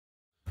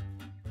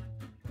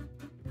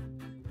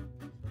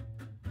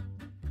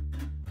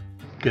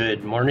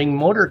Good morning,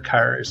 motor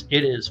cars.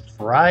 It is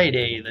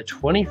Friday, the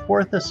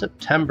 24th of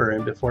September,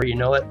 and before you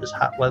know it, this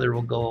hot weather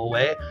will go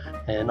away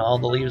and all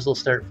the leaves will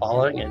start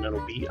falling, and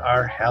it'll be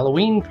our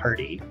Halloween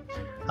party.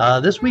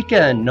 This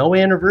weekend, no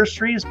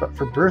anniversaries, but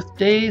for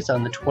birthdays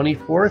on the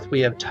 24th,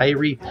 we have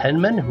Tyree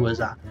Penman, who is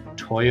a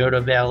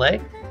Toyota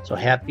valet, so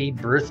happy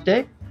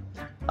birthday.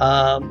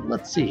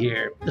 Let's see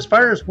here. As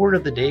far as word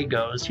of the day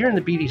goes, here in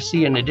the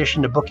BDC, in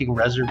addition to booking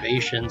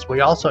reservations, we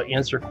also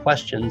answer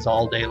questions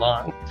all day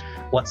long.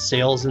 What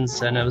sales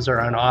incentives are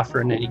on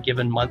offer in any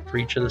given month for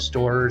each of the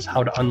stores,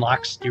 how to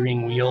unlock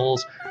steering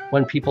wheels,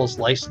 when people's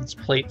license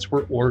plates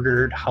were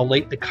ordered, how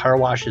late the car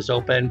wash is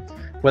open,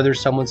 whether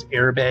someone's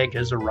airbag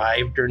has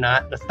arrived or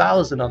not, and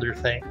 1,000 other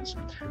things.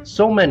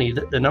 So many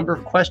that the number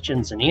of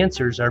questions and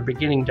answers are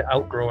beginning to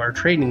outgrow our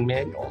training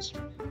manuals.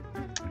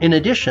 In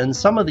addition,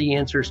 some of the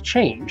answers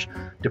change.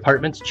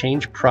 Departments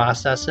change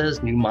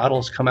processes, new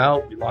models come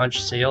out, we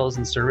launch sales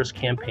and service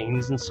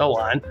campaigns, and so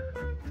on.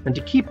 And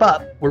to keep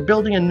up, we're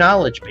building a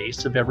knowledge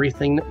base of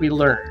everything that we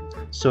learn.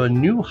 So a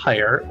new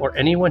hire or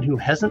anyone who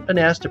hasn't been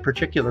asked a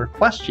particular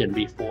question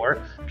before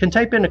can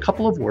type in a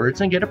couple of words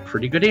and get a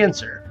pretty good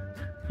answer.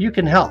 You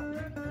can help.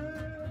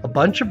 A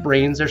bunch of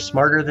brains are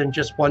smarter than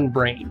just one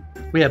brain.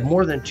 We have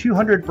more than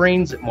 200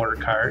 brains at Motor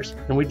Cars,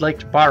 and we'd like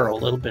to borrow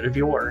a little bit of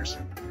yours.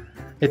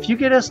 If you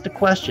get asked a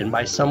question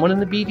by someone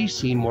in the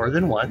BDC more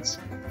than once,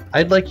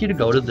 I'd like you to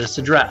go to this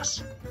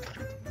address.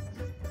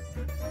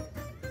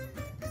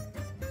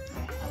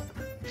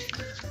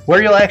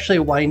 Where you'll actually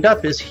wind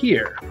up is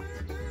here,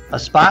 a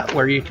spot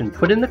where you can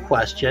put in the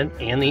question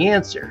and the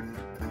answer.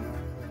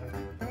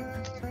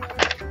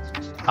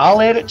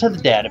 I'll add it to the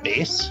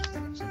database,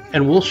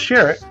 and we'll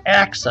share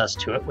access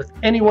to it with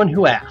anyone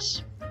who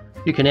asks.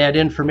 You can add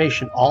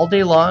information all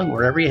day long,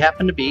 wherever you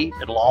happen to be.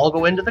 It'll all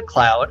go into the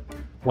cloud.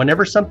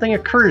 Whenever something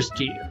occurs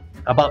to you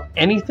about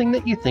anything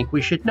that you think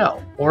we should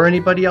know, or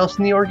anybody else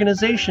in the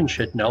organization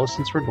should know,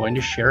 since we're going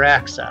to share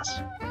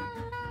access.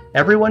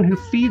 Everyone who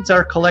feeds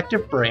our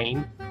collective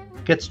brain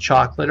gets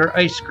chocolate or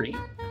ice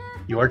cream.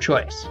 Your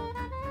choice.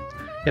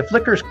 If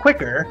liquor's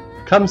quicker,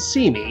 come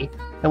see me,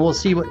 and we'll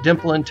see what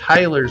Dimple and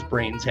Tyler's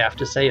brains have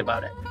to say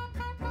about it.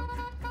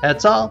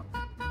 That's all.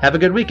 Have a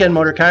good weekend,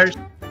 Motor Cars.